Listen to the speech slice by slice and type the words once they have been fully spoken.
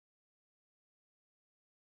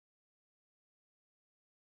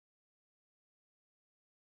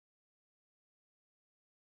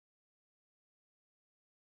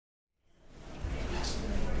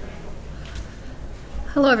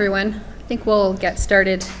Hello, everyone. I think we'll get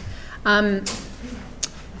started.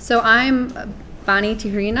 So I'm Bonnie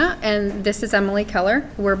Tijerina, and this is Emily Keller.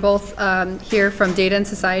 We're both here from Data and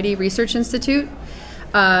Society Research Institute.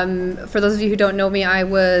 For those of you who don't know me, I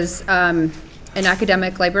was an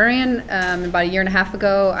academic librarian. About a year and a half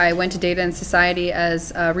ago, I went to Data and Society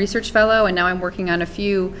as a research fellow, and now I'm working on a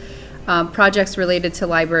few projects related to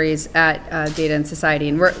libraries at Data and Society.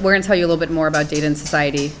 And we're going to tell you a little bit more about Data and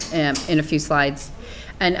Society in a few slides.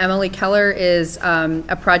 And Emily Keller is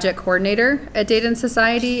a project coordinator at Data and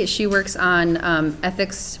Society. She works on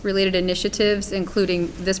ethics-related initiatives,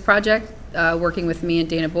 including this project, working with me and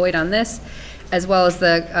Dana Boyd on this, as well as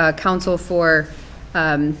the Council for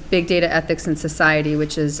Big Data Ethics in Society,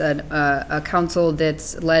 which is a council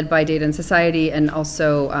that's led by Data and Society and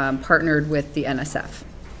also partnered with the NSF.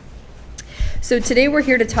 So today we're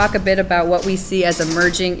here to talk a bit about what we see as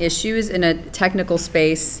emerging issues in a technical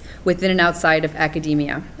space within and outside of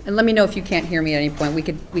academia. And let me know if you can't hear me at any point.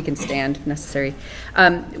 We can stand if necessary.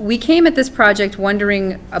 We came at this project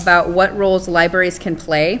wondering about what roles libraries can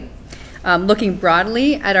play, looking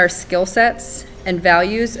broadly at our skill sets and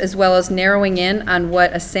values, as well as narrowing in on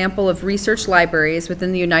what a sample of research libraries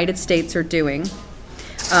within the United States are doing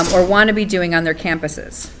or want to be doing on their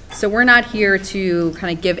campuses. So we're not here to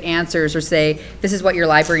kind of give answers or say, this is what your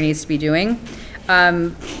library needs to be doing.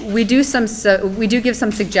 We do give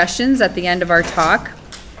some suggestions at the end of our talk.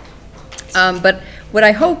 But what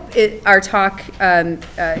I hope our talk can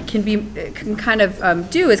kind of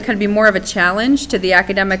do is kind of be more of a challenge to the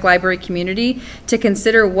academic library community to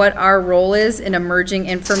consider what our role is in emerging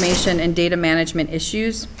information and data management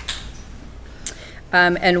issues.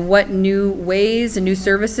 And what new ways and new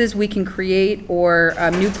services we can create or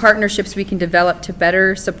new partnerships we can develop to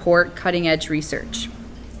better support cutting-edge research.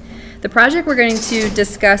 The project we're going to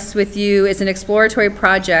discuss with you is an exploratory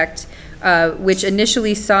project which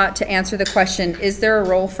initially sought to answer the question, is there a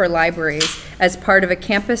role for libraries as part of a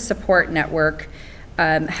campus support network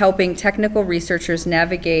helping technical researchers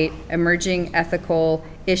navigate emerging ethical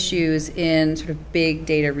issues in sort of big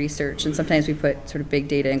data research, and sometimes we put sort of big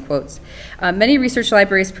data in quotes. Many research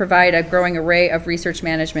libraries provide a growing array of research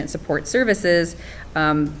management support services,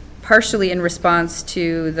 partially in response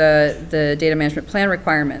to the data management plan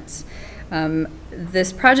requirements.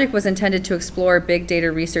 This project was intended to explore big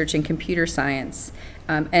data research in computer science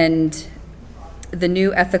and the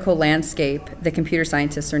new ethical landscape that computer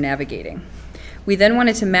scientists are navigating. We then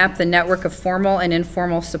wanted to map the network of formal and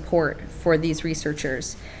informal support for these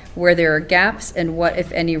researchers, where there are gaps and what,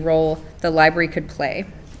 if any, role the library could play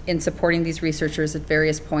in supporting these researchers at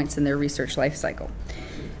various points in their research life cycle.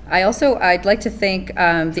 I'd like to thank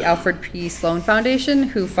the Alfred P. Sloan Foundation,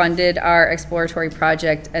 who funded our exploratory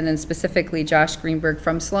project, and then specifically Josh Greenberg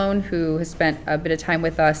from Sloan, who has spent a bit of time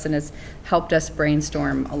with us and has helped us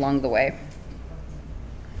brainstorm along the way.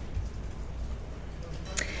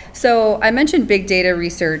 So I mentioned big data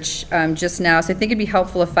research just now, so I think it'd be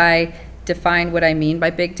helpful if I define what I mean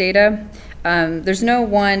by big data. There's no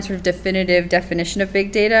one sort of definitive definition of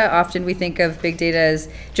big data. Often we think of big data as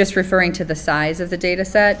just referring to the size of the data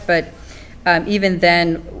set, but even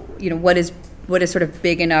then, what is sort of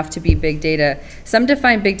big enough to be big data? Some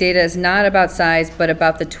define big data as not about size, but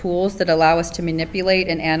about the tools that allow us to manipulate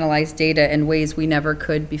and analyze data in ways we never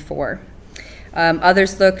could before.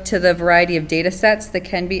 Others look to the variety of data sets that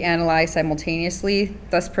can be analyzed simultaneously,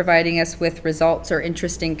 thus providing us with results or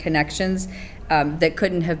interesting connections that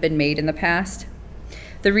couldn't have been made in the past.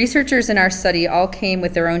 The researchers in our study all came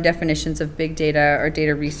with their own definitions of big data or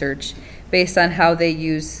data research based on how they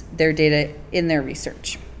use their data in their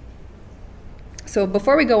research. So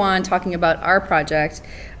before we go on talking about our project,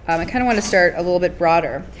 I kind of want to start a little bit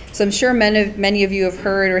broader. So I'm sure many of you have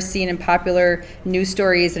heard or seen in popular news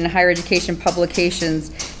stories and higher education publications,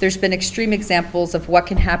 there's been extreme examples of what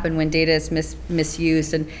can happen when data is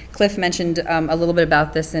misused. And Cliff mentioned a little bit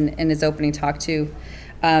about this in his opening talk too.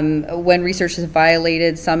 When research has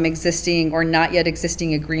violated some existing or not yet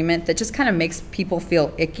existing agreement that just kind of makes people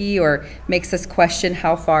feel icky or makes us question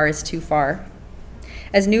how far is too far.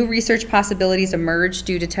 As new research possibilities emerge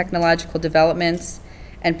due to technological developments,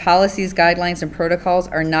 and policies, guidelines, and protocols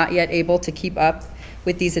are not yet able to keep up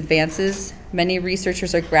with these advances, many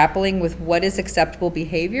researchers are grappling with what is acceptable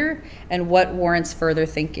behavior and what warrants further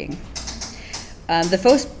thinking.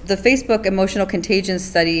 The Facebook emotional contagion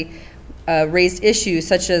study raised issues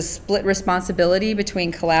such as split responsibility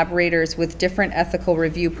between collaborators with different ethical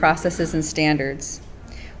review processes and standards,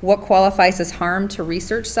 what qualifies as harm to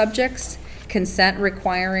research subjects, consent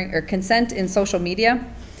in social media,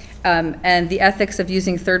 and the ethics of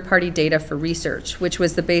using third-party data for research, which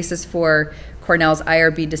was the basis for Cornell's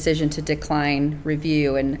IRB decision to decline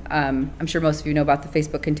review. And I'm sure most of you know about the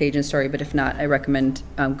Facebook contagion story, but if not, I recommend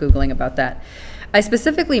Googling about that. I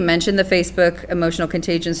specifically mentioned the Facebook emotional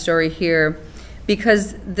contagion story here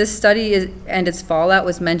because this study and its fallout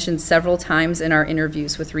was mentioned several times in our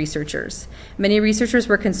interviews with researchers. Many researchers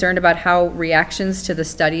were concerned about how reactions to the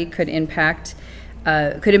study could impact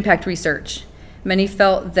research. Many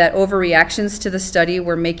felt that overreactions to the study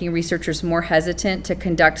were making researchers more hesitant to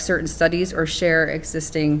conduct certain studies or share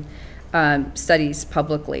existing studies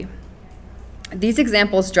publicly. These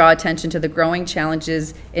examples draw attention to the growing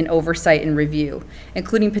challenges in oversight and review,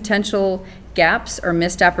 including potential gaps or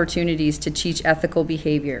missed opportunities to teach ethical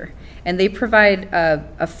behavior. And they provide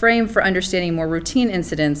a frame for understanding more routine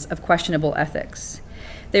incidents of questionable ethics.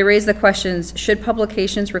 They raise the questions, should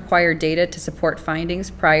publications require data to support findings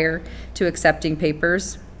prior to accepting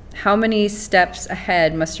papers? How many steps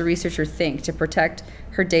ahead must a researcher think to protect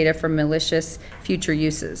her data from malicious future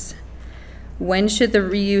uses? When should the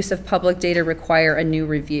reuse of public data require a new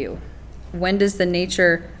review? When does the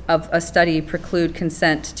nature of a study preclude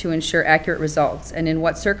consent to ensure accurate results? And in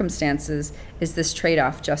what circumstances is this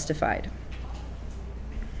trade-off justified?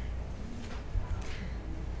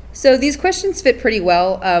 So these questions fit pretty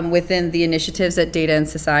well within the initiatives at Data and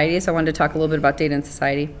Society. So I wanted to talk a little bit about Data and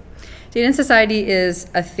Society. Data and Society is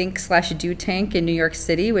a think/do tank in New York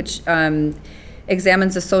City, which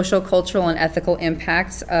examines the social, cultural, and ethical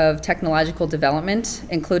impacts of technological development,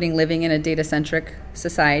 including living in a data-centric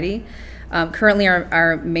society. Currently,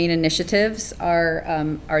 our main initiatives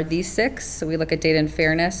are these 6. So we look at data and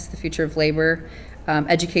fairness, the future of labor,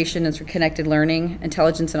 education and connected learning,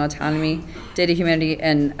 intelligence and autonomy, data humanity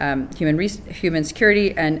and human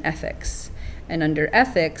security, and ethics. And under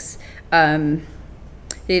ethics, Data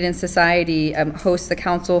and Society hosts the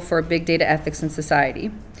Council for Big Data Ethics in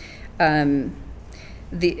Society. Within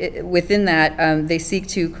that, they seek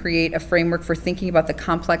to create a framework for thinking about the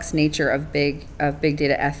complex nature of big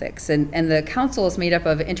data ethics. And the council is made up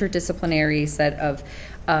of an interdisciplinary set of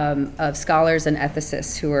scholars and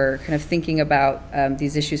ethicists who are kind of thinking about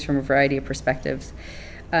these issues from a variety of perspectives.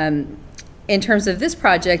 In terms of this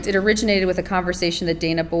project, it originated with a conversation that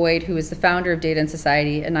Dana Boyd, who is the founder of Data and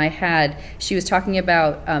Society, and I had. She was talking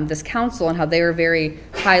about this council and how they were very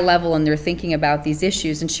high level in their thinking about these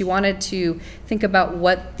issues, and she wanted to think about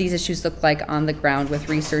what these issues look like on the ground with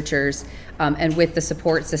researchers and with the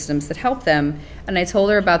support systems that help them. And I told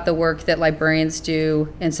her about the work that librarians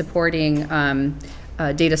do in supporting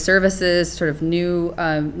data services, sort of new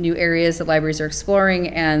areas that libraries are exploring,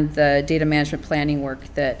 and the data management planning work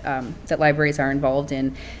that libraries are involved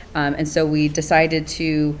in. And so we decided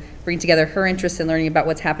to bring together her interest in learning about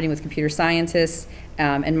what's happening with computer scientists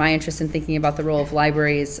and my interest in thinking about the role of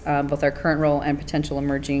libraries, both our current role and potential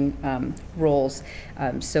emerging roles.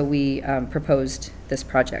 So we proposed this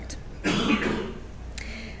project.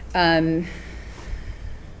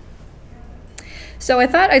 So I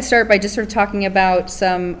thought I'd start by just sort of talking about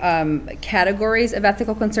some categories of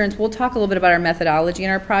ethical concerns. We'll talk a little bit about our methodology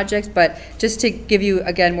in our project, but just to give you,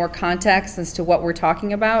 again, more context as to what we're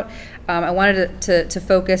talking about, I wanted to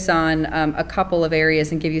focus on a couple of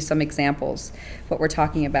areas and give you some examples of what we're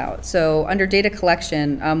talking about. So under data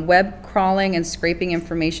collection, web crawling and scraping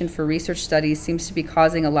information for research studies seems to be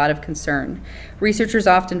causing a lot of concern. Researchers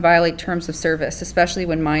often violate terms of service, especially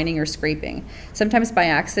when mining or scraping, sometimes by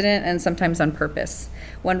accident and sometimes on purpose.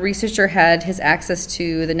 One researcher had his access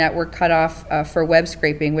to the network cut off for web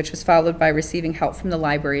scraping, which was followed by receiving help from the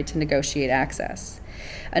library to negotiate access.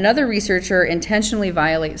 Another researcher intentionally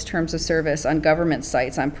violates terms of service on government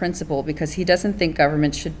sites on principle because he doesn't think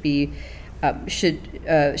government should be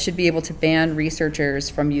able to ban researchers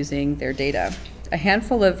from using their data. A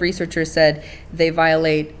handful of researchers said they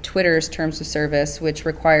violate Twitter's terms of service, which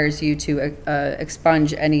requires you to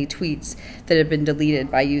expunge any tweets that have been deleted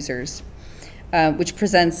by users, which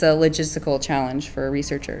presents a logistical challenge for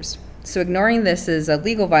researchers. So ignoring this is a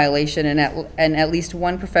legal violation, and at least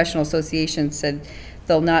one professional association said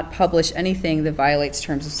they'll not publish anything that violates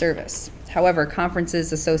terms of service. However,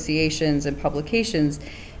 conferences, associations, and publications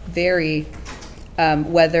vary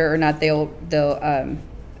whether or not they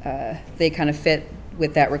kind of fit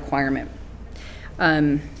with that requirement.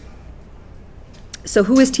 So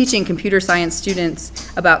who is teaching computer science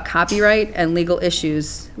students about copyright and legal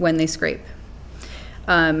issues when they scrape?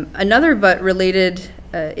 Another but related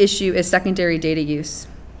issue is secondary data use.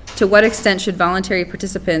 To what extent should voluntary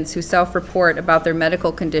participants who self-report about their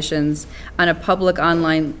medical conditions on a public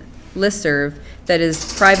online listserv that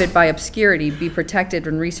is private by obscurity be protected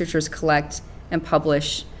when researchers collect and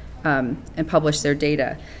publish their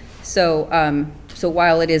data? So So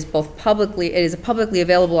while it is publicly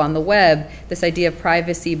available on the web, this idea of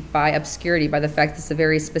privacy by obscurity, by the fact that it's a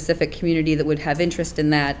very specific community that would have interest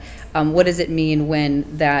in that, what does it mean when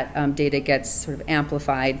that data gets sort of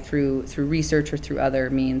amplified through research or through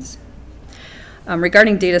other means?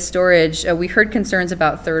 Regarding data storage, we heard concerns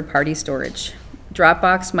about third-party storage.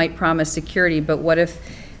 Dropbox might promise security, but what if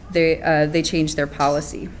they change their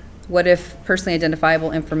policy? What if personally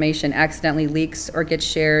identifiable information accidentally leaks or gets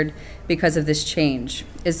shared because of this change?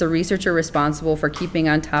 Is the researcher responsible for keeping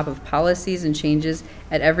on top of policies and changes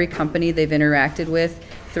at every company they've interacted with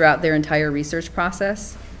throughout their entire research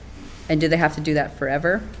process? And do they have to do that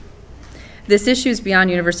forever? This issue is beyond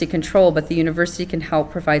university control, but the university can help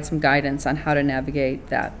provide some guidance on how to navigate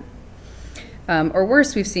that. Or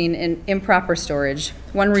worse, we've seen in improper storage.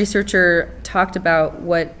 One researcher talked about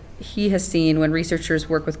what he has seen when researchers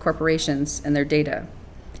work with corporations and their data.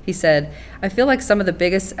 He said, "I feel like some of the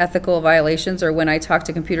biggest ethical violations are when I talk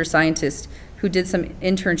to computer scientists who did some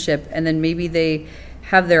internship and then maybe they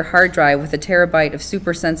have their hard drive with a terabyte of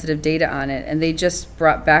super sensitive data on it and they just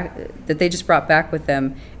brought back with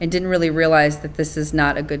them and didn't really realize that this is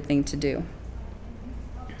not a good thing to do."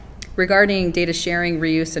 Regarding data sharing,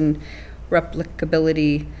 reuse, and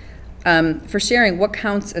replicability, for sharing, what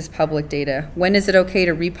counts as public data? When is it okay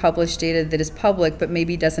to republish data that is public but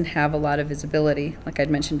maybe doesn't have a lot of visibility, like I'd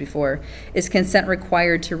mentioned before? Is consent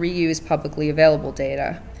required to reuse publicly available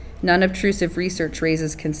data? Non-obtrusive research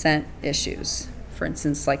raises consent issues, for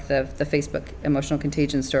instance, like the Facebook emotional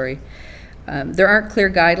contagion story. There aren't clear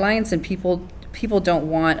guidelines, and people don't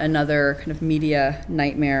want another kind of media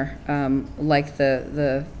nightmare like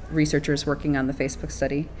the researchers working on the Facebook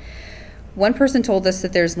study. One person told us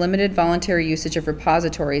that there's limited voluntary usage of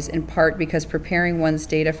repositories, in part because preparing one's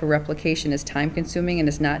data for replication is time-consuming and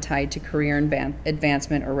is not tied to career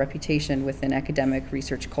advancement or reputation within academic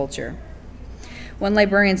research culture. One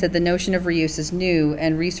librarian said the notion of reuse is new,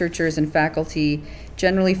 and researchers and faculty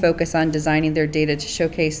generally focus on designing their data to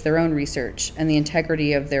showcase their own research and the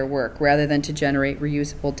integrity of their work, rather than to generate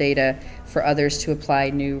reusable data for others to apply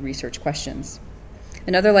new research questions.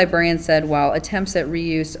 Another librarian said while attempts at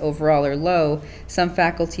reuse overall are low, some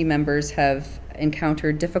faculty members have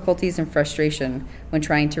encountered difficulties and frustration when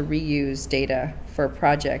trying to reuse data for a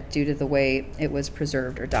project due to the way it was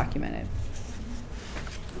preserved or documented.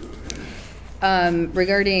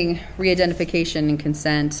 Regarding re-identification and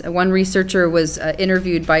consent, one researcher was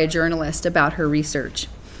interviewed by a journalist about her research,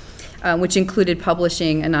 which included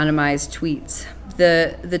publishing anonymized tweets.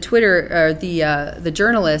 The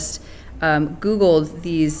journalist Googled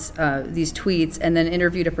these tweets and then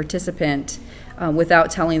interviewed a participant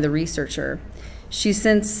without telling the researcher. She's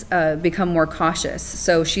since become more cautious.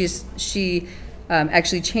 So she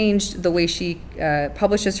actually changed the way she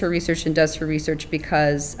publishes her research and does her research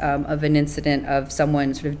because of an incident of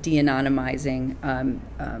someone sort of de-anonymizing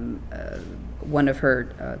one of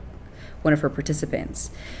her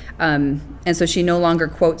participants. And so she no longer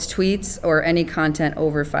quotes tweets or any content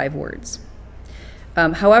over 5 words.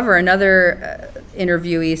 However, another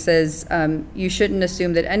interviewee says you shouldn't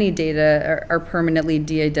assume that any data are permanently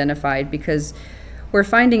de-identified, because we're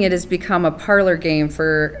finding it has become a parlor game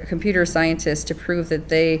for computer scientists to prove that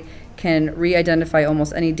they can re-identify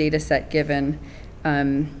almost any data set given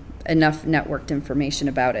enough networked information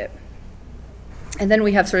about it. And then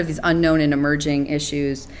we have sort of these unknown and emerging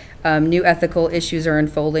issues. New ethical issues are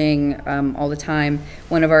unfolding all the time.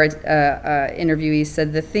 One of our interviewees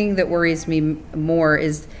said, the thing that worries me more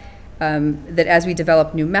is that as we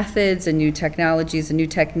develop new methods and new technologies and new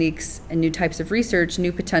techniques and new types of research,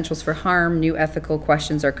 new potentials for harm, new ethical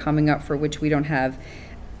questions are coming up for which we don't have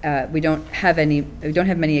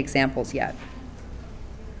many examples yet.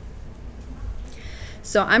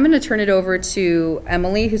 So I'm going to turn it over to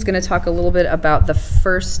Emily, who's going to talk a little bit about the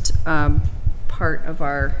first part of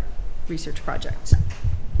our research project.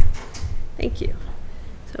 Thank you.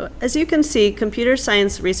 So as you can see, computer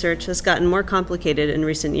science research has gotten more complicated in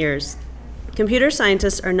recent years. Computer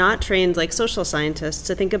scientists are not trained like social scientists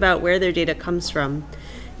to think about where their data comes from.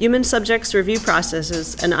 Human subjects review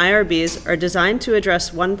processes and IRBs are designed to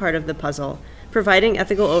address one part of the puzzle, providing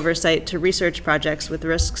ethical oversight to research projects with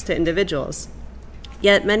risks to individuals.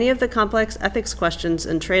 Yet many of the complex ethics questions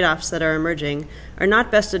and trade-offs that are emerging are not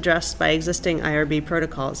best addressed by existing IRB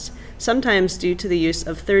protocols, sometimes due to the use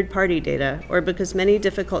of third-party data or because many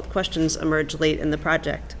difficult questions emerge late in the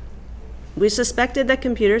project. We suspected that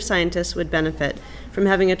computer scientists would benefit from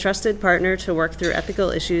having a trusted partner to work through ethical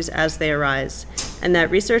issues as they arise, and that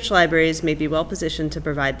research libraries may be well positioned to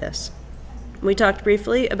provide this. We talked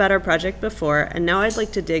briefly about our project before, and now I'd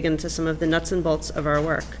like to dig into some of the nuts and bolts of our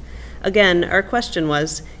work. Again, our question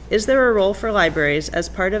was, is there a role for libraries as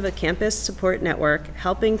part of a campus support network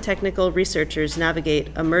helping technical researchers navigate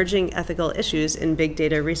emerging ethical issues in big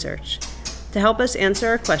data research? To help us answer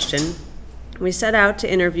our question, we set out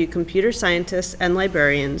to interview computer scientists and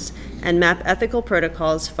librarians and map ethical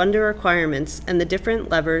protocols, funder requirements, and the different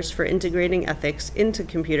levers for integrating ethics into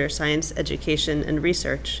computer science education and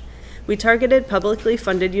research. We targeted publicly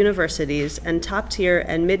funded universities and top-tier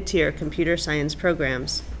and mid-tier computer science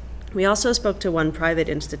programs. We also spoke to one private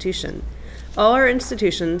institution. All our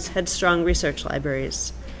institutions had strong research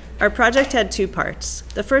libraries. Our project had two parts.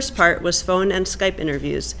 The first part was phone and Skype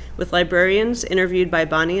interviews, with librarians interviewed by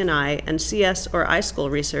Bonnie and I, and CS or iSchool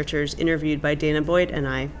researchers interviewed by Dana Boyd and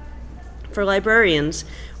I. For librarians,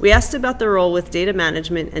 we asked about their role with data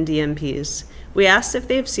management and DMPs. We asked if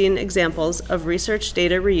they've seen examples of research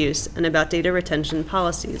data reuse and about data retention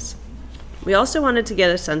policies. We also wanted to get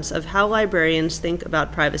a sense of how librarians think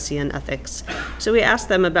about privacy and ethics, so we asked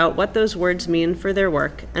them about what those words mean for their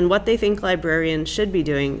work and what they think librarians should be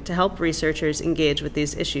doing to help researchers engage with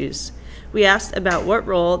these issues. We asked about what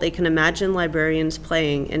role they can imagine librarians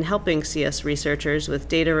playing in helping CS researchers with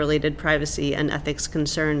data-related privacy and ethics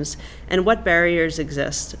concerns, and what barriers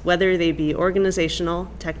exist, whether they be organizational,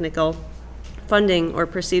 technical, funding, or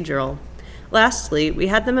procedural. Lastly, we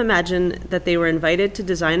had them imagine that they were invited to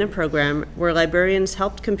design a program where librarians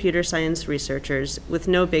helped computer science researchers with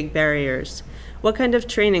no big barriers. What kind of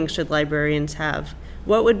training should librarians have?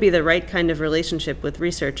 What would be the right kind of relationship with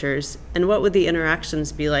researchers? And what would the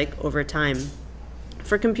interactions be like over time?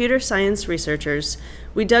 For computer science researchers,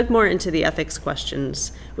 we dug more into the ethics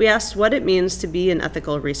questions. We asked what it means to be an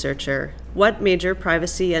ethical researcher, what major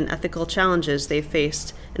privacy and ethical challenges they've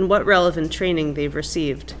faced, and what relevant training they've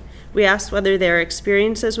received. We asked whether their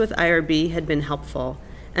experiences with IRB had been helpful,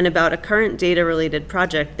 and about a current data-related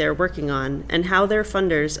project they're working on, and how their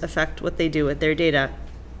funders affect what they do with their data.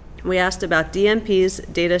 We asked about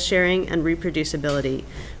DMPs, data sharing, and reproducibility.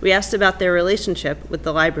 We asked about their relationship with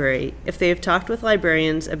the library, if they have talked with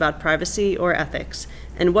librarians about privacy or ethics,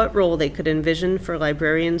 and what role they could envision for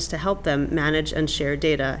librarians to help them manage and share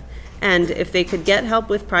data. And if they could get help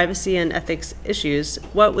with privacy and ethics issues,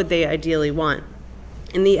 what would they ideally want?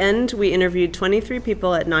 In the end, we interviewed 23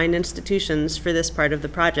 people at 9 institutions for this part of the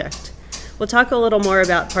project. We'll talk a little more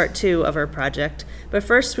about part 2 of our project, but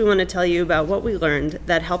first we want to tell you about what we learned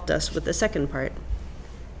that helped us with the second part.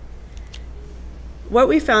 What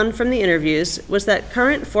we found from the interviews was that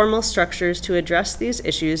current formal structures to address these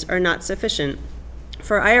issues are not sufficient.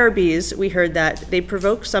 For IRBs, we heard that they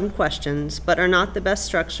provoke some questions, but are not the best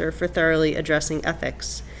structure for thoroughly addressing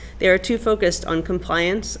ethics. They are too focused on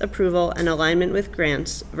compliance, approval, and alignment with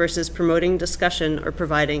grants versus promoting discussion or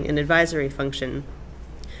providing an advisory function.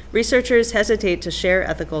 Researchers hesitate to share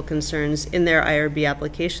ethical concerns in their IRB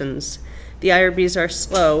applications. The IRBs are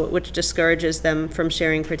slow, which discourages them from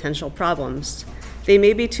sharing potential problems. They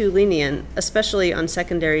may be too lenient, especially on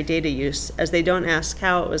secondary data use, as they don't ask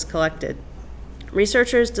how it was collected.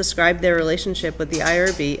 Researchers describe their relationship with the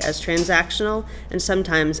IRB as transactional and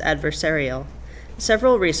sometimes adversarial.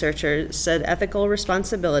 Several researchers said ethical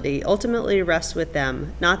responsibility ultimately rests with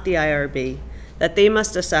them, not the IRB, that they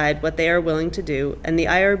must decide what they are willing to do, and the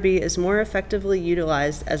IRB is more effectively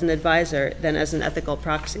utilized as an advisor than as an ethical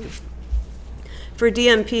proxy. For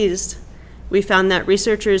DMPs, we found that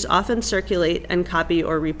researchers often circulate and copy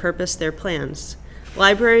or repurpose their plans.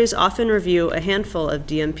 Libraries often review a handful of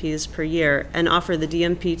DMPs per year and offer the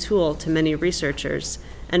DMP tool to many researchers,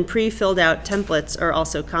 and pre-filled out templates are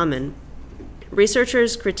also common.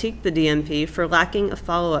 Researchers critiqued the DMP for lacking a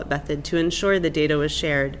follow-up method to ensure the data was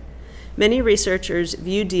shared. Many researchers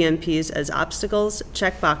view DMPs as obstacles,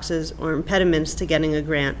 checkboxes, or impediments to getting a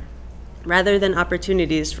grant, rather than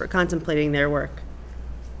opportunities for contemplating their work.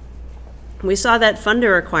 We saw that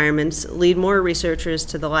funder requirements lead more researchers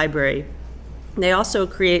to the library. They also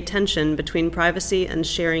create tension between privacy and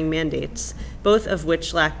sharing mandates, both of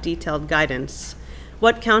which lack detailed guidance.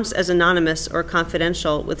 What counts as anonymous or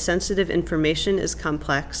confidential with sensitive information is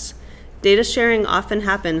complex. Data sharing often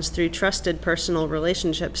happens through trusted personal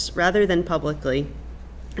relationships rather than publicly,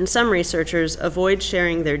 and some researchers avoid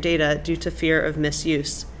sharing their data due to fear of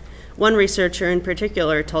misuse. One researcher in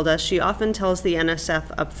particular told us she often tells the NSF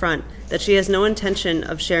up front that she has no intention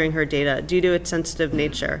of sharing her data due to its sensitive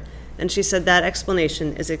nature, and she said that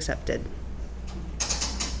explanation is accepted.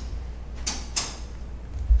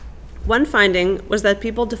 One finding was that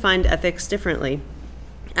people defined ethics differently.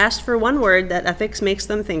 Asked for one word that ethics makes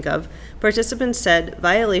them think of, participants said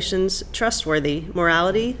violations, trustworthy,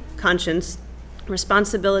 morality, conscience,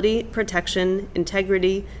 responsibility, protection,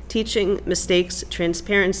 integrity, teaching, mistakes,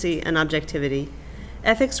 transparency, and objectivity.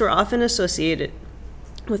 Ethics were often associated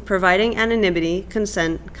with providing anonymity,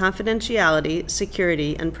 consent, confidentiality,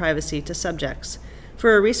 security, and privacy to subjects.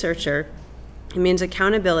 For a researcher, it means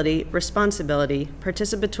accountability, responsibility,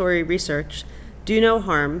 participatory research, do no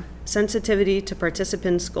harm, sensitivity to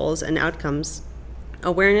participants' goals and outcomes,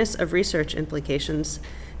 awareness of research implications,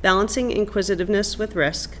 balancing inquisitiveness with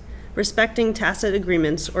risk, respecting tacit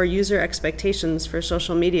agreements or user expectations for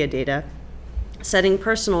social media data, setting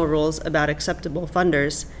personal rules about acceptable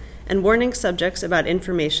funders, and warning subjects about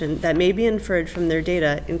information that may be inferred from their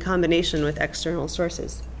data in combination with external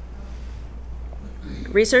sources.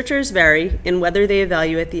 Researchers vary in whether they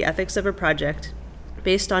evaluate the ethics of a project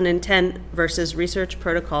based on intent versus research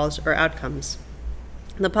protocols or outcomes.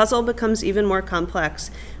 The puzzle becomes even more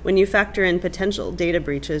complex when you factor in potential data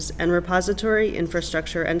breaches and repository,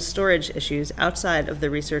 infrastructure, and storage issues outside of the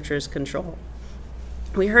researcher's control.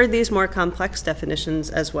 We heard these more complex definitions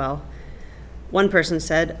as well. One person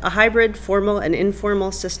said, a hybrid formal and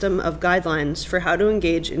informal system of guidelines for how to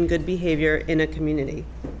engage in good behavior in a community.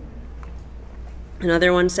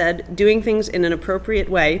 Another one said, doing things in an appropriate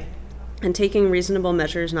way and taking reasonable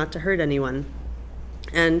measures not to hurt anyone.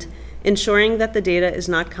 And ensuring that the data is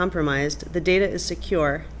not compromised, the data is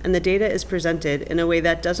secure, and the data is presented in a way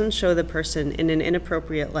that doesn't show the person in an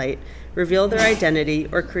inappropriate light, reveal their identity,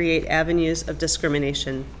 or create avenues of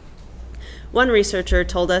discrimination. One researcher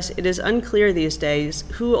told us it is unclear these days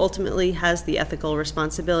who ultimately has the ethical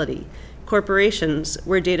responsibility: corporations,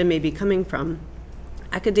 where data may be coming from;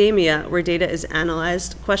 academia, where data is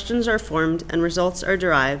analyzed, questions are formed, and results are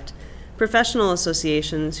derived; professional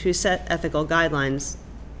associations who set ethical guidelines;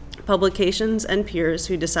 publications and peers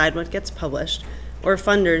who decide what gets published; or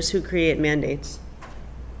funders who create mandates.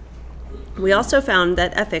 We also found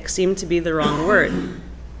that ethics seemed to be the wrong word.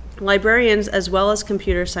 Librarians, as well as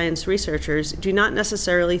computer science researchers, do not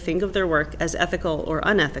necessarily think of their work as ethical or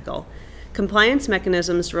unethical. Compliance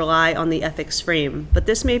mechanisms rely on the ethics frame, but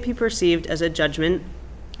this may be perceived as a judgment,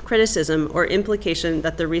 criticism, or implication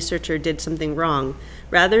that the researcher did something wrong,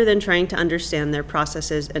 rather than trying to understand their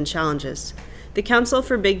processes and challenges. The Council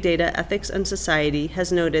for Big Data, Ethics and Society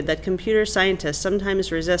has noted that computer scientists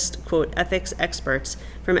sometimes resist, quote, ethics experts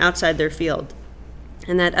from outside their field,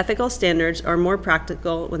 and that ethical standards are more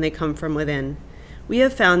practical when they come from within. We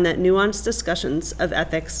have found that nuanced discussions of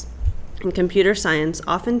ethics in computer science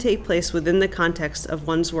often take place within the context of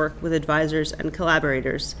one's work with advisors and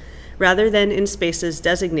collaborators, rather than in spaces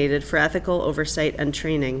designated for ethical oversight and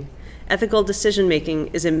training. Ethical decision-making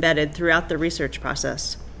is embedded throughout the research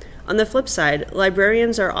process. On the flip side,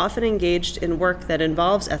 librarians are often engaged in work that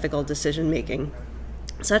involves ethical decision-making,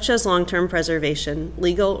 such as long-term preservation,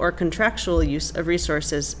 legal or contractual use of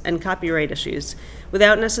resources, and copyright issues,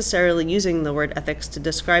 without necessarily using the word ethics to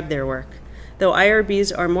describe their work. Though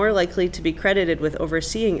IRBs are more likely to be credited with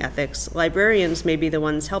overseeing ethics, librarians may be the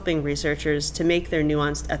ones helping researchers to make their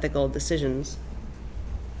nuanced ethical decisions.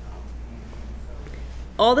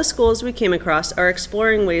 All the schools we came across are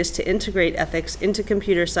exploring ways to integrate ethics into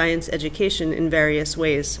computer science education in various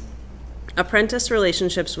ways. Apprentice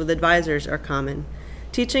relationships with advisors are common.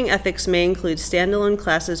 Teaching ethics may include standalone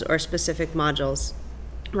classes or specific modules.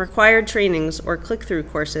 Required trainings or click-through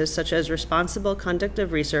courses such as Responsible Conduct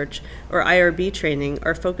of Research or IRB training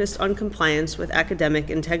are focused on compliance with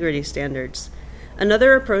academic integrity standards.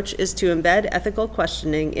 Another approach is to embed ethical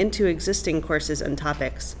questioning into existing courses and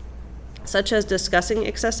topics, such as discussing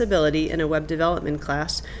accessibility in a web development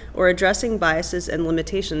class or addressing biases and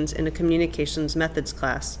limitations in a communications methods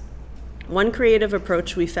class. One creative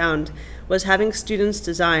approach we found was having students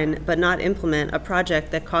design but not implement a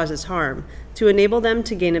project that causes harm to enable them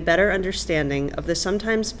to gain a better understanding of the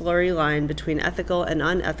sometimes blurry line between ethical and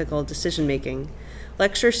unethical decision-making.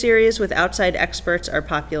 Lecture series with outside experts are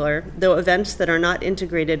popular, though events that are not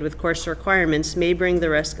integrated with course requirements may bring the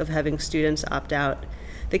risk of having students opt out.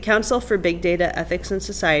 The Council for Big Data, Ethics and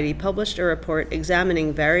Society published a report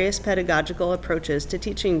examining various pedagogical approaches to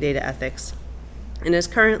teaching data ethics, and is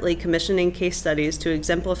currently commissioning case studies to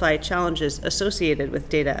exemplify challenges associated with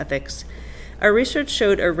data ethics. Our research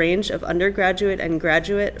showed a range of undergraduate and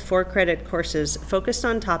graduate 4-credit courses focused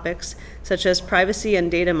on topics such as privacy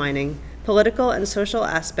and data mining, political and social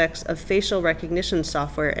aspects of facial recognition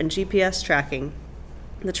software and GPS tracking,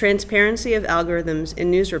 the transparency of algorithms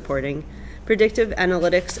in news reporting, predictive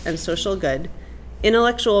analytics and social good,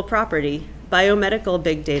 intellectual property, biomedical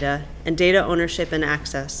big data, and data ownership and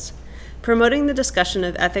access. Promoting the discussion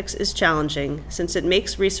of ethics is challenging, since it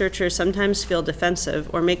makes researchers sometimes feel defensive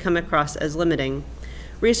or may come across as limiting.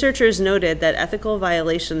 Researchers noted that ethical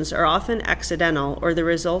violations are often accidental or the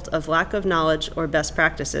result of lack of knowledge or best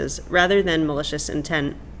practices, rather than malicious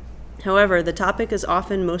intent. However, the topic is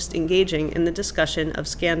often most engaging in the discussion of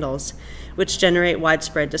scandals, which generate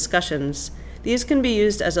widespread discussions. These can be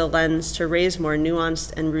used as a lens to raise more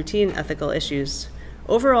nuanced and routine ethical issues.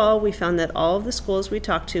 Overall, we found that all of the schools we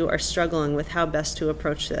talked to are struggling with how best to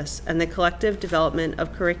approach this, and the collective development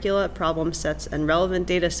of curricula, problem sets, and relevant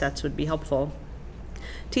data sets would be helpful.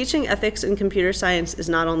 Teaching ethics in computer science is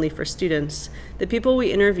not only for students. The people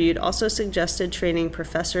we interviewed also suggested training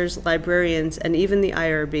professors, librarians, and even the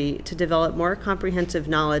IRB to develop more comprehensive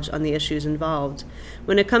knowledge on the issues involved.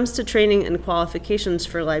 When it comes to training and qualifications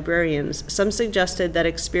for librarians, some suggested that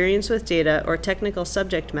experience with data or technical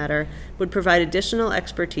subject matter would provide additional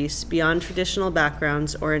expertise beyond traditional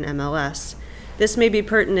backgrounds or an MLS. This may be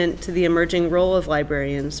pertinent to the emerging role of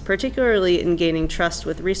librarians, particularly in gaining trust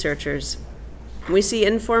with researchers. We see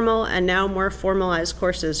informal and now more formalized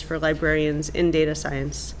courses for librarians in data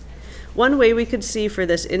science. One way we could see for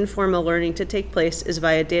this informal learning to take place is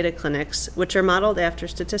via data clinics, which are modeled after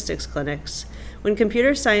statistics clinics. When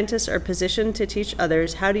computer scientists are positioned to teach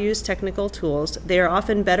others how to use technical tools, they are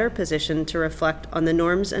often better positioned to reflect on the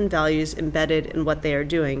norms and values embedded in what they are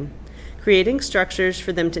doing. Creating structures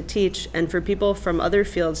for them to teach and for people from other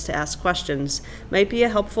fields to ask questions might be a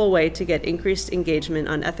helpful way to get increased engagement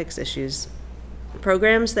on ethics issues.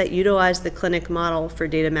 Programs that utilize the clinic model for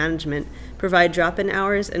data management provide drop-in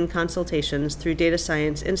hours and consultations through data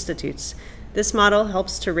science institutes. This model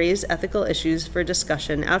helps to raise ethical issues for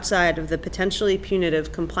discussion outside of the potentially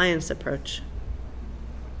punitive compliance approach.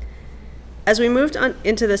 As we moved on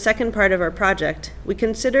into the second part of our project, we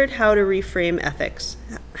considered how to reframe ethics,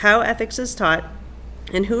 how ethics is taught,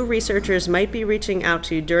 and who researchers might be reaching out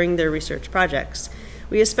to during their research projects.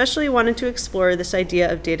 We especially wanted to explore this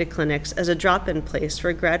idea of data clinics as a drop-in place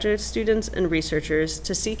for graduate students and researchers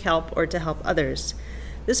to seek help or to help others.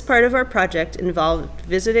 This part of our project involved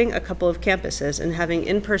visiting a couple of campuses and having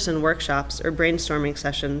in-person workshops or brainstorming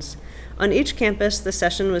sessions. On each campus, the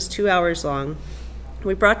session was 2 hours long.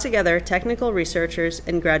 We brought together technical researchers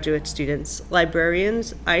and graduate students,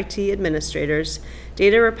 librarians, IT administrators,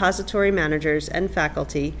 data repository managers, and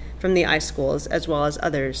faculty from the iSchools, as well as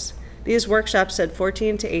others. These workshops had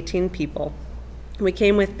 14 to 18 people. We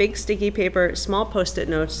came with big sticky paper, small Post-it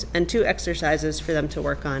notes, and 2 exercises for them to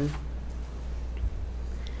work on.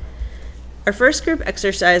 Our first group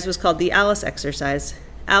exercise was called the Alice exercise.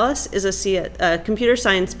 Alice is a computer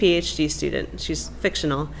science PhD student. She's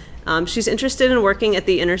fictional. She's interested in working at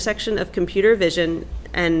the intersection of computer vision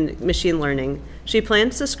and machine learning. She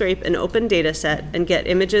plans to scrape an open data set and get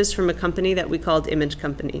images from a company that we called Image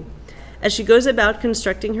Company. As she goes about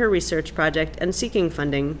constructing her research project and seeking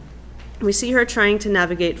funding, we see her trying to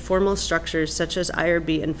navigate formal structures such as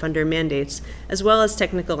IRB and funder mandates, as well as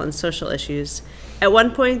technical and social issues. At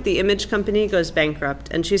one point, the Image Company goes bankrupt,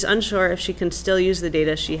 and she's unsure if she can still use the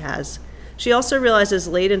data she has. She also realizes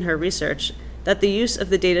late in her research that the use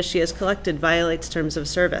of the data she has collected violates terms of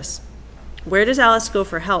service. Where does Alice go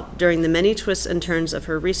for help during the many twists and turns of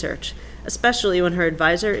her research, especially when her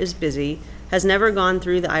advisor is busy, has never gone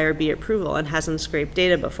through the IRB approval, and hasn't scraped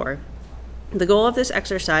data before? The goal of this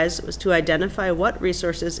exercise was to identify what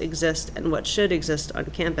resources exist and what should exist on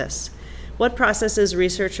campus, what processes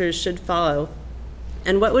researchers should follow,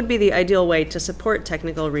 and what would be the ideal way to support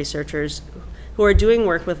technical researchers who are doing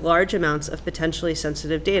work with large amounts of potentially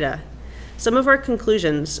sensitive data. Some of our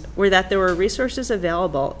conclusions were that there were resources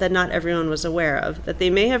available that not everyone was aware of, that they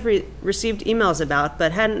may have received emails about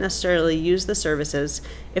but hadn't necessarily used the services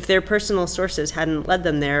if their personal sources hadn't led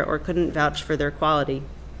them there or couldn't vouch for their quality.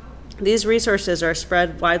 These resources are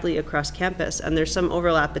spread widely across campus, and there's some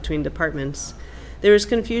overlap between departments. There was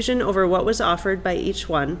confusion over what was offered by each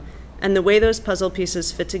one, and the way those puzzle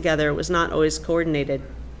pieces fit together was not always coordinated.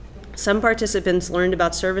 Some participants learned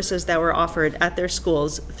about services that were offered at their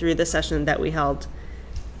schools through the session that we held.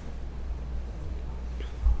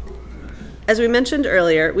 As we mentioned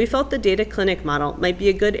earlier, we felt the data clinic model might be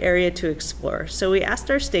a good area to explore, so we asked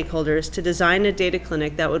our stakeholders to design a data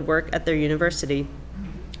clinic that would work at their university.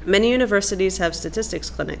 Many universities have statistics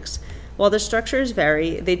clinics. While the structures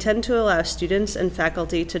vary, they tend to allow students and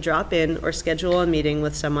faculty to drop in or schedule a meeting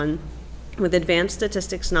with someone with advanced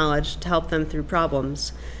statistics knowledge to help them through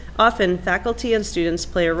problems. Often, faculty and students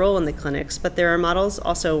play a role in the clinics, but there are models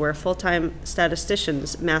also where full-time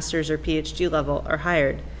statisticians, master's or PhD level, are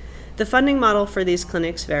hired. The funding model for these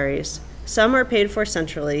clinics varies. Some are paid for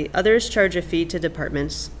centrally, others charge a fee to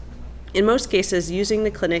departments. In most cases, using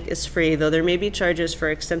the clinic is free, though there may be charges for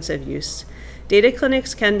extensive use. Data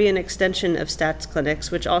clinics can be an extension of stats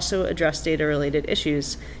clinics, which also address data-related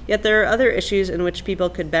issues, yet there are other issues in which people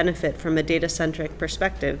could benefit from a data-centric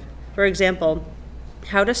perspective. For example,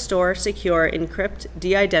 how to store, secure, encrypt,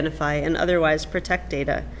 de-identify, and otherwise protect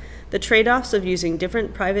data, the trade-offs of using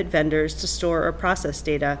different private vendors to store or process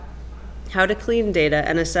data, how to clean data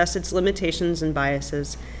and assess its limitations and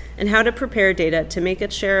biases, and how to prepare data to make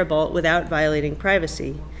it shareable without violating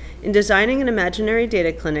privacy. In designing an imaginary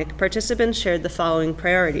data clinic, participants shared the following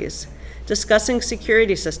priorities: discussing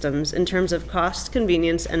security systems in terms of cost,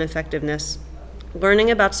 convenience, and effectiveness,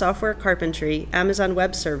 learning about software carpentry, Amazon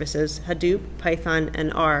Web Services, Hadoop, Python,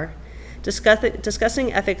 and R,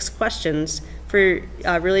 discussing ethics questions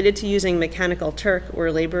related to using Mechanical Turk,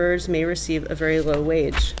 where laborers may receive a very low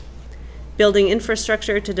wage, building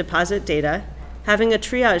infrastructure to deposit data, having a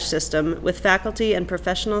triage system with faculty and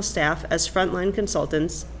professional staff as frontline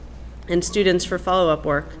consultants and students for follow-up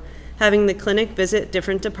work, having the clinic visit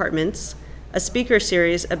different departments, a speaker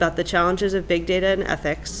series about the challenges of big data and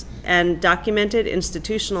ethics, and documented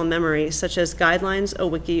institutional memory such as guidelines, a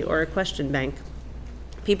wiki, or a question bank.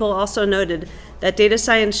 People also noted that data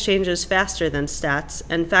science changes faster than stats,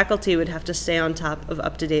 and faculty would have to stay on top of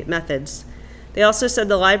up-to-date methods. They also said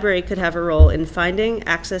the library could have a role in finding,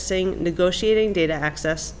 accessing, negotiating data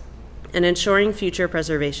access, and ensuring future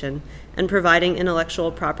preservation, and providing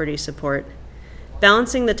intellectual property support.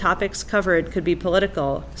 Balancing the topics covered could be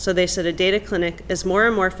political, so they said a data clinic is more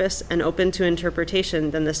amorphous and open to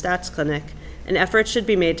interpretation than the stats clinic, and efforts should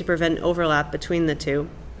be made to prevent overlap between the two.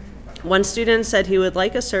 One student said he would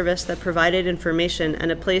like a service that provided information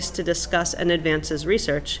and a place to discuss and advance his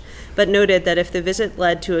research, but noted that if the visit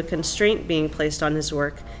led to a constraint being placed on his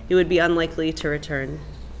work, he would be unlikely to return.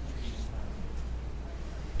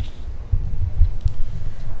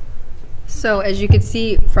 So as you can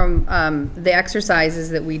see from the exercises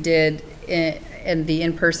that we did in the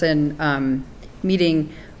in-person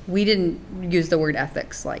meeting, we didn't use the word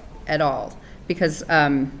ethics at all, because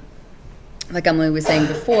like Emily was saying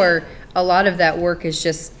before, a lot of that work is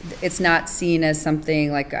just, it's not seen as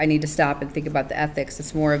something like I need to stop and think about the ethics.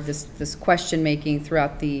 It's more of this question making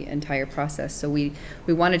throughout the entire process. So we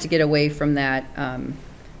wanted to get away from that,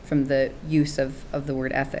 from the use of the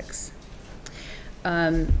word ethics.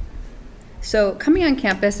 So coming on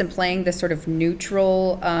campus and playing this sort of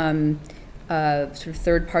neutral sort of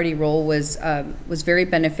third-party role was very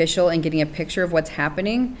beneficial in getting a picture of what's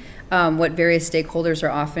happening, what various stakeholders are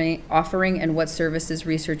offering, and what services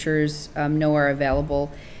researchers know are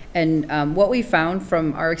available. And what we found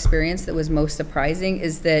from our experience that was most surprising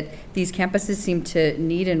is that these campuses seem to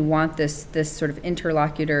need and want this sort of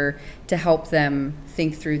interlocutor to help them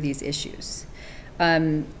think through these issues.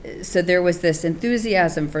 So there was this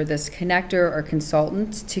enthusiasm for this connector or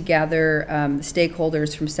consultant to gather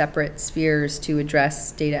stakeholders from separate spheres to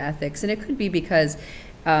address data ethics. And it could be because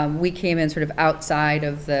we came in sort of outside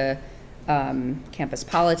of the campus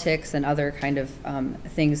politics and other kind of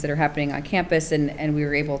things that are happening on campus, and we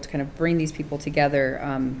were able to kind of bring these people together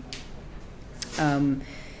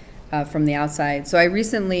from the outside. So I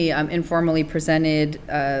recently informally presented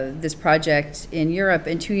this project in Europe,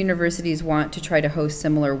 and 2 universities want to try to host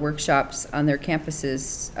similar workshops on their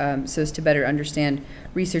campuses so as to better understand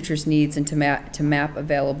researchers' needs and to map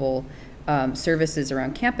available services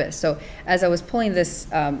around campus. So as I was pulling this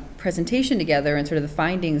presentation together and sort of the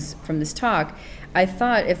findings from this talk, I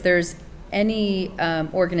thought if there's any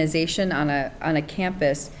organization on a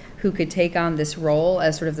campus who could take on this role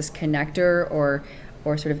as sort of this connector or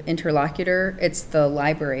sort of interlocutor, it's the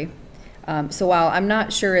library. So while I'm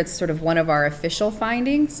not sure it's sort of one of our official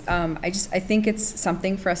findings, I think it's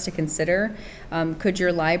something for us to consider. Could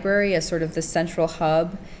your library, as sort of the central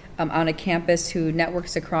hub on a campus who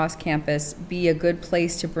networks across campus, be a good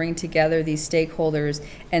place to bring together these stakeholders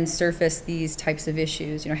and surface these types of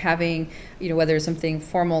issues? Having, whether it's something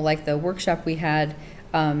formal like the workshop we had,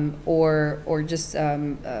 or just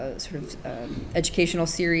sort of educational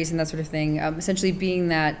series and that sort of thing, essentially being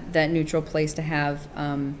that neutral place to have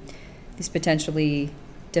these potentially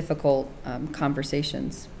difficult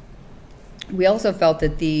conversations. We also felt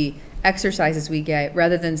that the exercises we get,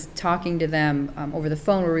 rather than talking to them over the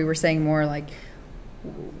phone, where we were saying more like,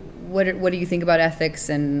 what do you think about ethics,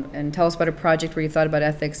 and tell us about a project where you thought about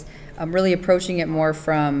ethics, really approaching it more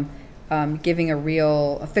from giving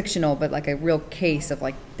a fictional, but like a real case of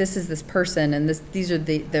like, this is this person, and these are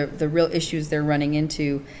the real issues they're running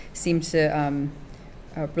into, seemed to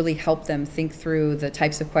really help them think through the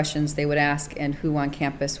types of questions they would ask and who on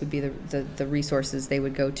campus would be the resources they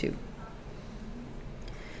would go to.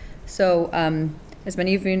 So as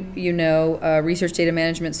many of you know, research data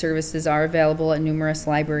management services are available at numerous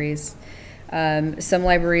libraries. Some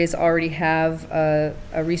libraries already have a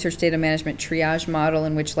research data management triage model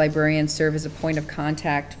in which librarians serve as a point of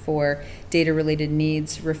contact for data-related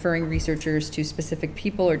needs, referring researchers to specific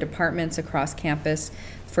people or departments across campus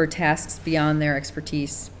for tasks beyond their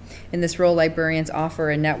expertise. In this role, librarians offer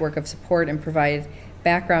a network of support and provide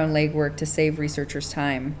background legwork to save researchers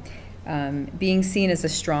time. Being seen as a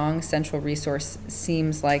strong central resource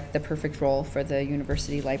seems like the perfect role for the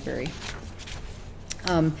university library.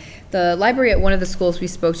 The library at one of the schools we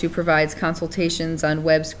spoke to provides consultations on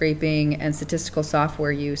web scraping and statistical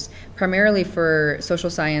software use, primarily for social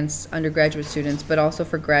science undergraduate students, but also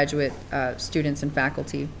for graduate students and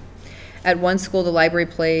faculty. At one school, the library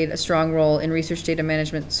played a strong role in research data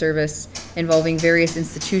management service involving various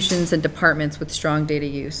institutions and departments with strong data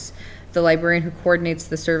use. The librarian who coordinates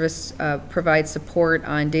the service provides support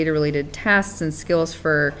on data-related tasks and skills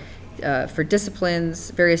for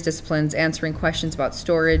various disciplines, answering questions about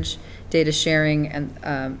storage, data sharing,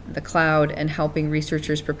 and the cloud, and helping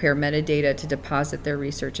researchers prepare metadata to deposit their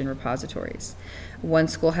research in repositories. One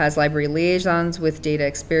school has library liaisons with data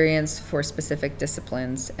experience for specific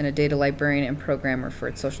disciplines, and a data librarian and programmer for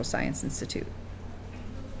its social science institute.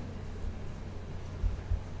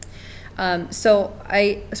 So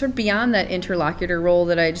I sort of beyond that interlocutor role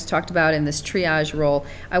that I just talked about in this triage role,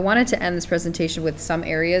 I wanted to end this presentation with some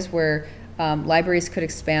areas where libraries could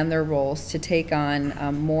expand their roles to take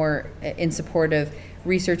on more in support of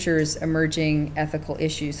researchers' emerging ethical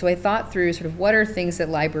issues. So I thought through sort of what are things that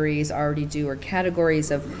libraries already do or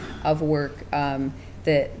categories of work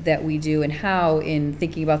that we do, and how, in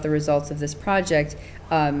thinking about the results of this project,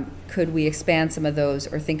 could we expand some of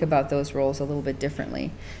those or think about those roles a little bit differently.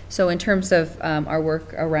 So in terms of our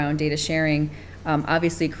work around data sharing,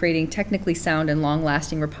 obviously creating technically sound and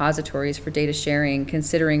long-lasting repositories for data sharing,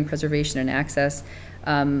 considering preservation and access.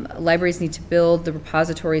 Libraries need to build the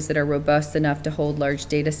repositories that are robust enough to hold large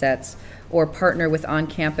data sets, or partner with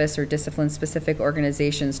on-campus or discipline-specific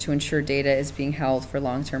organizations to ensure data is being held for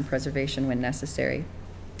long-term preservation when necessary.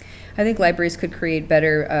 I think libraries could create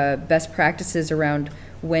better best practices around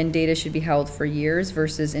when data should be held for years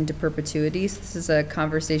versus into perpetuity. So this is a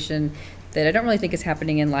conversation that I don't really think is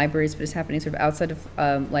happening in libraries, but is happening sort of outside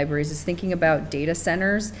of libraries, is thinking about data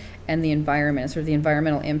centers and the environment, sort of the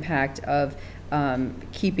environmental impact of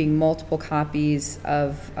keeping multiple copies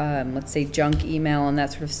of, let's say, junk email and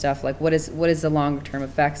that sort of stuff. Like, what is the longer-term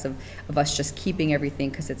effects of us just keeping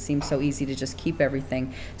everything, because it seems so easy to just keep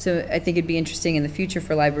everything. So I think it'd be interesting in the future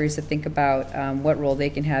for libraries to think about what role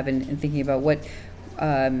they can have in thinking about what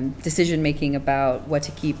decision-making about what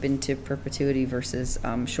to keep into perpetuity versus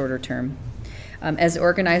shorter term. As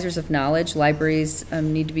organizers of knowledge, libraries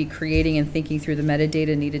need to be creating and thinking through the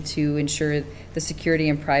metadata needed to ensure the security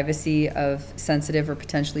and privacy of sensitive or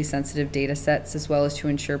potentially sensitive data sets, as well as to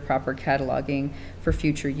ensure proper cataloging for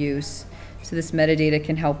future use. So this metadata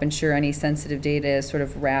can help ensure any sensitive data is sort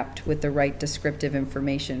of wrapped with the right descriptive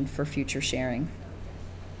information for future sharing.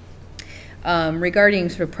 Regarding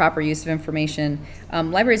sort of proper use of information,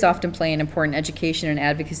 libraries often play an important education and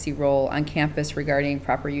advocacy role on campus regarding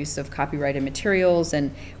proper use of copyrighted materials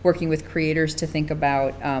and working with creators to think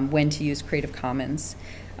about when to use Creative Commons.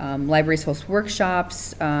 Libraries host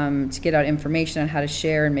workshops to get out information on how to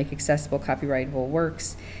share and make accessible copyrightable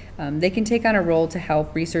works. They can take on a role to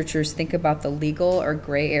help researchers think about the legal or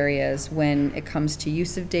gray areas when it comes to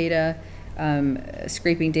use of data,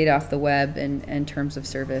 scraping data off the web, and terms of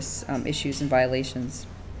service issues and violations.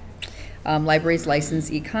 Libraries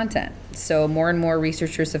license e-content. So more and more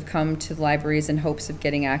researchers have come to libraries in hopes of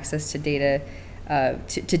getting access to data,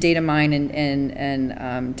 to data mine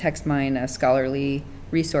and text mine scholarly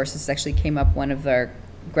resources. Actually came up, one of our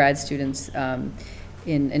grad students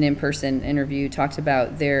in an in-person interview talked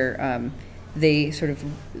about their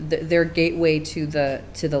their gateway to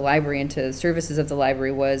the library and to the services of the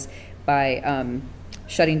library was by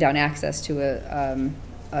shutting down access to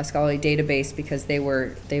a scholarly database because they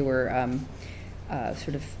were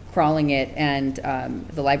sort of crawling it, and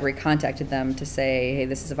the library contacted them to say, hey,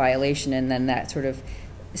 this is a violation, and then that sort of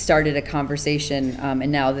started a conversation,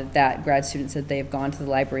 and now that grad student said they have gone to the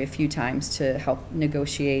library a few times to help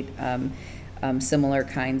negotiate similar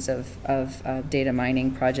kinds of data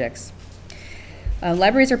mining projects.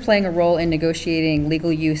 Libraries are playing a role in negotiating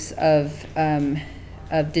legal use of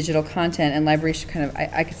digital content, and libraries should kind of,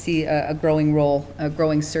 I could see a growing role, a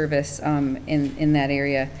growing service in that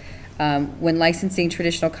area. When licensing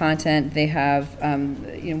traditional content, they have,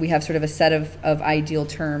 we have sort of a set of ideal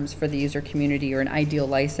terms for the user community, or an ideal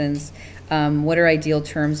license. What are ideal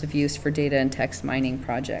terms of use for data and text mining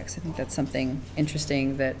projects? I think that's something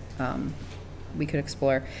interesting that we could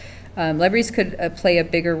explore. Libraries could play a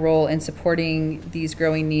bigger role in supporting these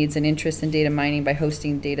growing needs and interest in data mining by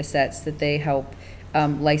hosting data sets that they help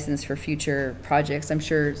license for future projects. I'm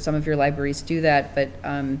sure some of your libraries do that, but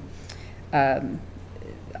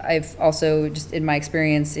I've also, just in my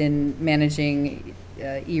experience in managing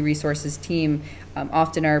e-resources team,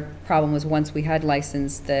 often our problem was once we had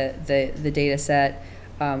licensed the data set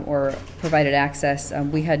or provided access,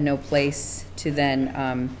 we had no place to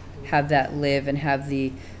then have that live and have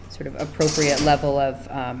the sort of appropriate level of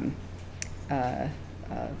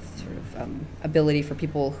ability for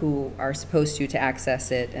people who are supposed to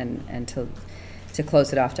access it and to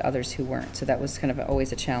close it off to others who weren't. So that was kind of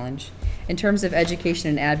always a challenge. In terms of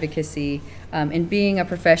education and advocacy, in being a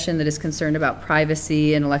profession that is concerned about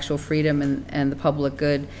privacy, intellectual freedom, and the public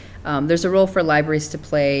good, there's a role for libraries to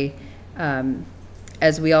play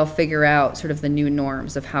as we all figure out sort of the new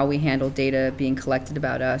norms of how we handle data being collected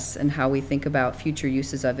about us and how we think about future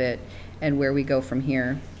uses of it and where we go from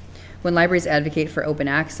here. When libraries advocate for open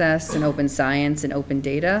access and open science and open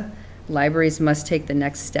data, libraries must take the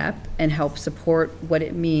next step and help support what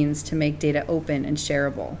it means to make data open and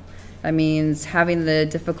shareable. That means having the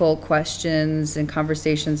difficult questions and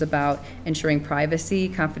conversations about ensuring privacy,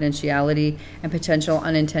 confidentiality, and potential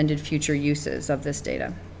unintended future uses of this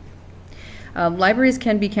data. Libraries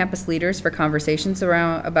can be campus leaders for conversations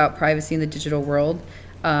about privacy in the digital world.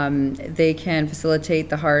 They can facilitate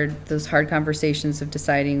those hard conversations of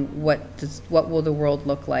deciding what will the world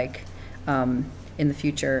look like in the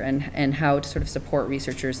future, and how to sort of support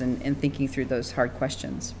researchers in thinking through those hard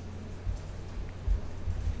questions.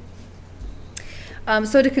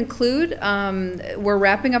 So to conclude, we're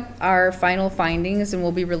wrapping up our final findings, and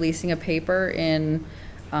we'll be releasing a paper in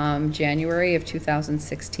January of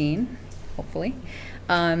 2016, hopefully.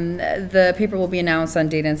 The paper will be announced on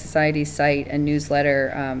Data and Society's site and newsletter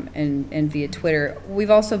and via Twitter.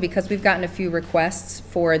 We've also, because we've gotten a few requests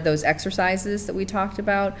for those exercises that we talked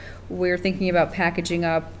about, we're thinking about packaging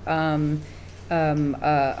up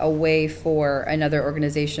a way for another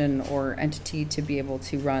organization or entity to be able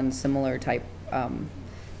to run similar type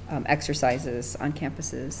exercises on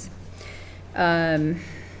campuses.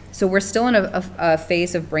 So we're still in a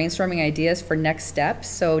phase of brainstorming ideas for next steps.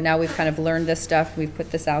 So now we've kind of learned this stuff, we've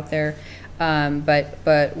put this out there,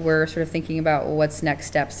 but we're sort of thinking about what's next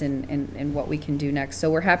steps and what we can do next. So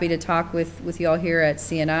we're happy to talk with you all here at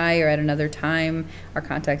CNI or at another time. Our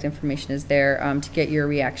contact information is there to get your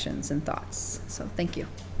reactions and thoughts. So thank you.